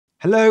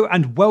Hello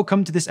and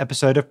welcome to this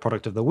episode of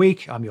Product of the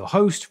Week. I'm your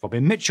host,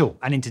 Robin Mitchell,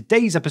 and in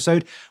today's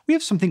episode, we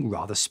have something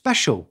rather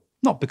special.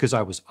 Not because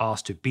I was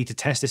asked to beta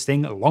test this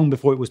thing long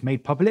before it was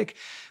made public,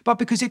 but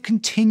because it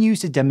continues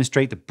to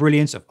demonstrate the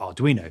brilliance of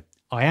Arduino.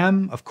 I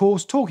am, of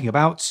course, talking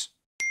about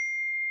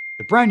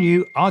the brand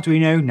new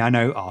Arduino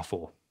Nano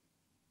R4.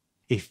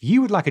 If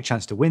you would like a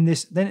chance to win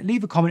this, then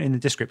leave a comment in the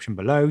description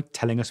below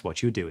telling us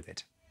what you would do with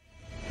it.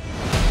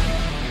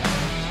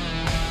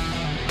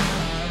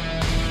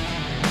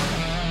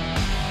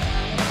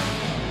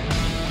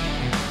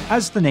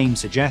 As the name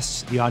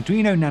suggests, the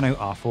Arduino Nano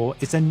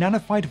R4 is a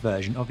nanofied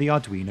version of the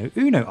Arduino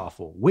Uno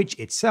R4, which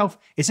itself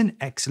is an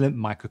excellent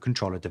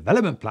microcontroller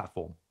development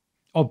platform.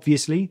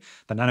 Obviously,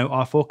 the Nano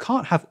R4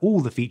 can't have all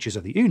the features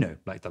of the Uno,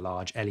 like the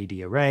large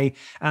LED array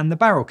and the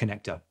barrel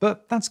connector,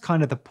 but that's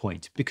kind of the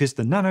point, because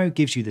the Nano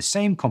gives you the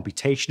same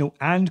computational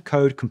and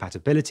code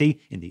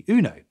compatibility in the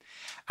Uno,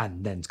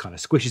 and then kind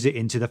of squishes it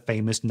into the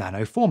famous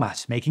Nano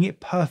format, making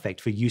it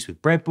perfect for use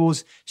with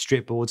breadboards,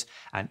 strip boards,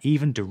 and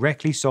even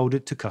directly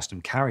soldered to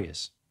custom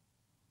carriers.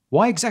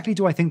 Why exactly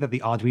do I think that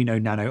the Arduino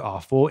Nano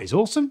R4 is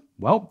awesome?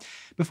 Well,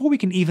 before we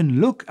can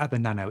even look at the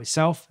Nano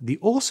itself, the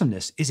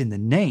awesomeness is in the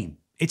name.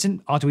 It's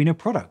an Arduino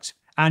product,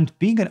 and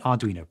being an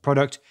Arduino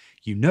product,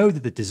 you know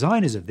that the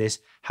designers of this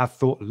have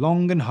thought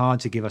long and hard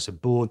to give us a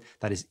board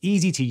that is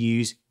easy to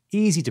use,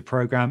 easy to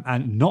program,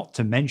 and not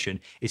to mention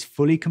is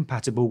fully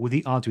compatible with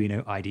the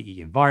Arduino IDE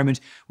environment,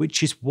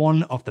 which is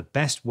one of the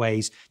best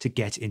ways to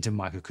get into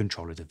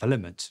microcontroller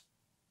development.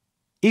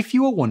 If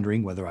you are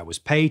wondering whether I was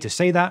paid to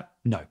say that,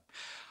 no.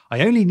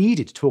 I only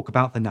needed to talk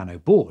about the Nano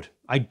board.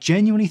 I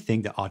genuinely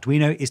think that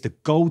Arduino is the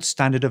gold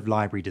standard of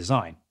library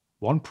design.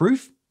 One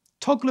proof?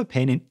 Toggle a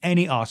pin in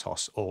any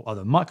RTOS or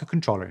other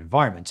microcontroller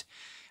environment,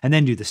 and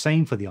then do the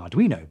same for the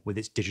Arduino with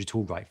its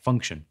digital write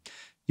function.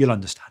 You'll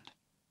understand.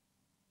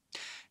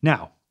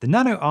 Now, the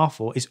Nano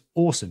R4 is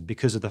awesome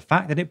because of the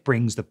fact that it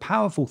brings the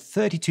powerful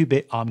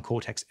 32-bit ARM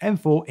Cortex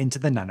M4 into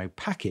the Nano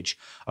package,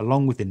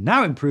 along with the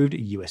now improved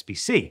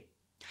USB-C.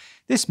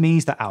 This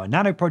means that our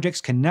Nano projects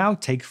can now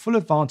take full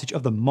advantage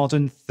of the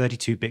modern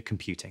 32-bit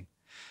computing.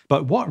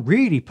 But what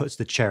really puts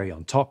the cherry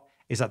on top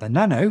is that the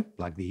Nano,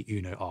 like the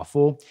Uno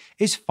R4,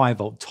 is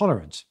 5V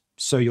tolerant,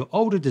 so your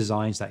older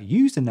designs that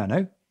use the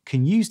Nano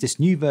can use this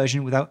new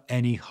version without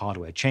any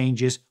hardware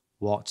changes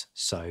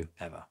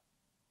whatsoever.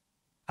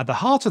 At the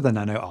heart of the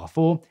Nano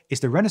R4 is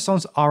the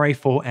Renesas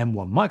RA4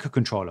 M1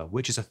 microcontroller,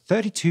 which is a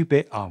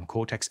 32-bit ARM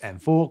Cortex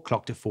M4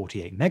 clocked at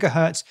 48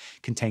 MHz,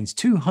 contains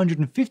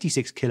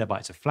 256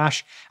 KB of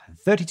flash and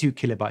 32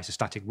 KB of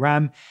static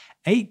RAM,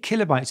 8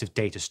 KB of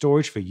data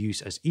storage for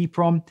use as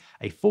EEPROM,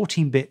 a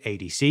 14-bit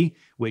ADC,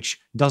 which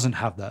doesn't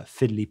have the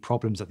fiddly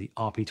problems that the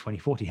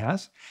RP2040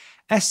 has,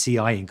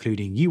 SCI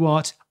including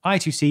UART,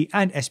 I2C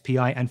and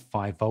SPI, and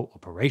 5V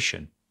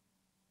operation.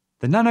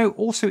 The Nano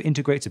also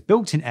integrates a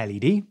built-in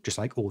LED, just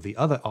like all the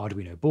other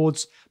Arduino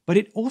boards, but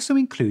it also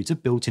includes a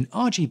built-in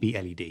RGB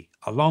LED,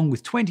 along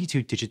with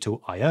 22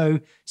 digital I/O,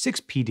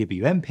 6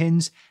 PWM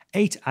pins,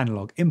 8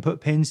 analog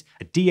input pins,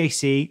 a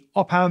DAC,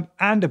 op-amp,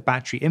 and a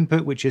battery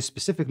input, which is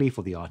specifically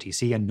for the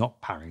RTC and not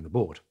powering the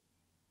board.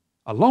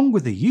 Along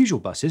with the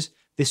usual buses,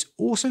 this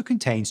also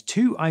contains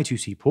 2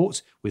 I2C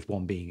ports, with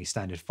one being a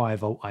standard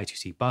 5V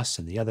I2C bus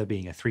and the other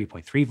being a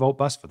 3.3V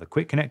bus for the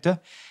quick connector,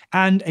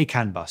 and a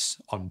CAN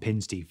bus on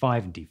pins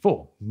D5 and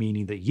D4,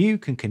 meaning that you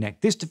can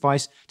connect this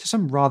device to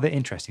some rather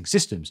interesting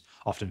systems,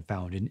 often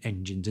found in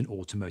engines and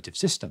automotive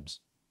systems.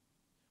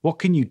 What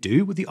can you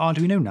do with the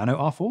Arduino Nano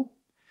R4?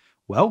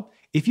 Well,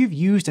 if you've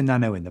used a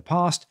Nano in the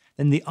past,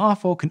 then the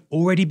R4 can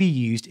already be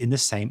used in the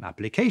same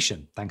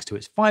application, thanks to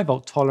its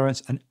 5V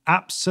tolerance and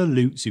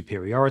absolute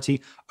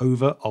superiority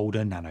over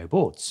older Nano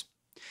boards.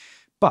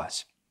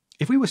 But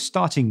if we were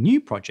starting new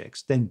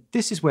projects, then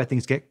this is where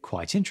things get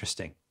quite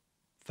interesting.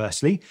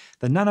 Firstly,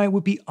 the Nano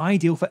would be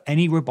ideal for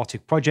any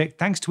robotic project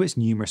thanks to its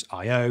numerous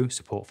I/O,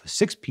 support for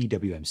 6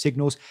 PWM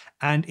signals,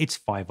 and its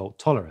 5V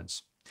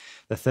tolerance.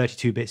 The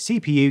 32-bit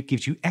CPU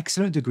gives you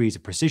excellent degrees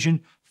of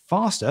precision,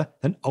 faster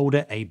than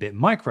older 8-bit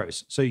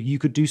micros, so you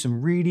could do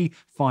some really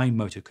fine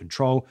motor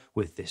control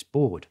with this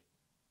board.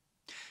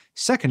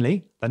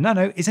 Secondly, the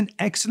Nano is an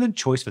excellent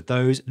choice for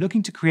those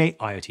looking to create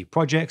IoT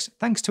projects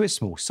thanks to its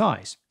small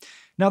size.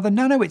 Now, the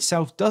Nano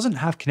itself doesn't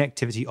have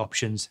connectivity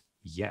options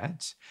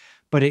yet,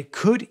 but it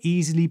could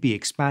easily be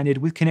expanded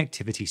with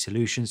connectivity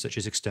solutions such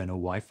as external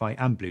Wi-Fi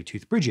and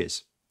Bluetooth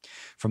bridges.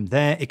 From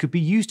there, it could be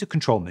used to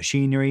control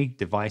machinery,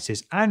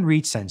 devices, and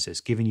read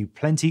sensors, giving you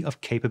plenty of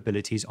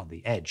capabilities on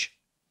the edge.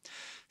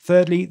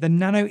 Thirdly, the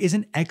Nano is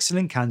an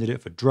excellent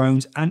candidate for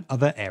drones and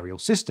other aerial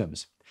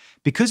systems.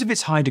 Because of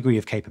its high degree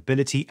of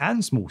capability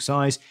and small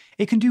size,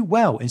 it can do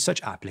well in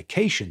such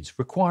applications,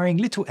 requiring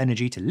little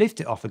energy to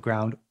lift it off the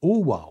ground,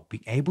 all while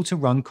being able to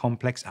run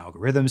complex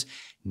algorithms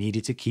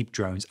needed to keep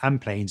drones and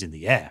planes in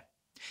the air.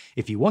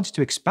 If you wanted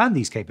to expand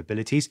these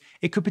capabilities,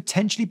 it could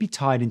potentially be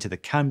tied into the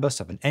CAN bus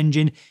of an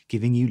engine,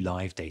 giving you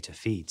live data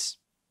feeds.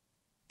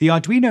 The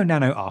Arduino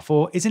Nano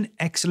R4 is an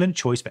excellent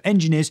choice for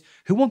engineers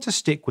who want to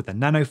stick with the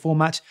Nano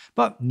format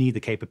but need the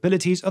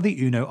capabilities of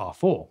the Uno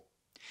R4.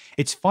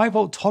 Its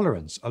 5-volt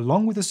tolerance,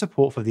 along with the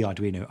support for the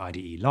Arduino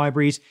IDE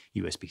libraries,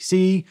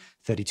 USB-C,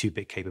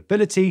 32-bit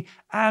capability,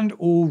 and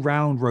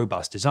all-round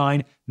robust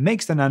design,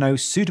 makes the Nano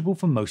suitable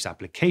for most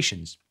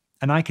applications.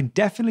 And I can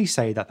definitely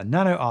say that the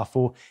Nano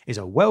R4 is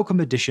a welcome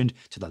addition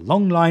to the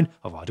long line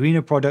of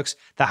Arduino products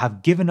that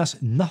have given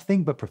us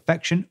nothing but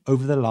perfection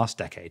over the last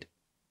decade.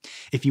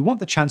 If you want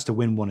the chance to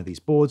win one of these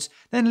boards,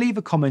 then leave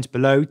a comment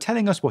below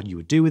telling us what you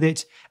would do with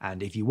it,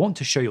 and if you want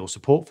to show your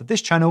support for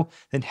this channel,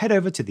 then head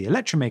over to the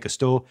Electromaker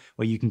store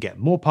where you can get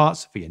more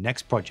parts for your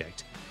next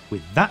project.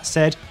 With that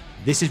said,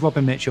 this is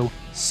Robin Mitchell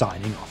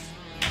signing off.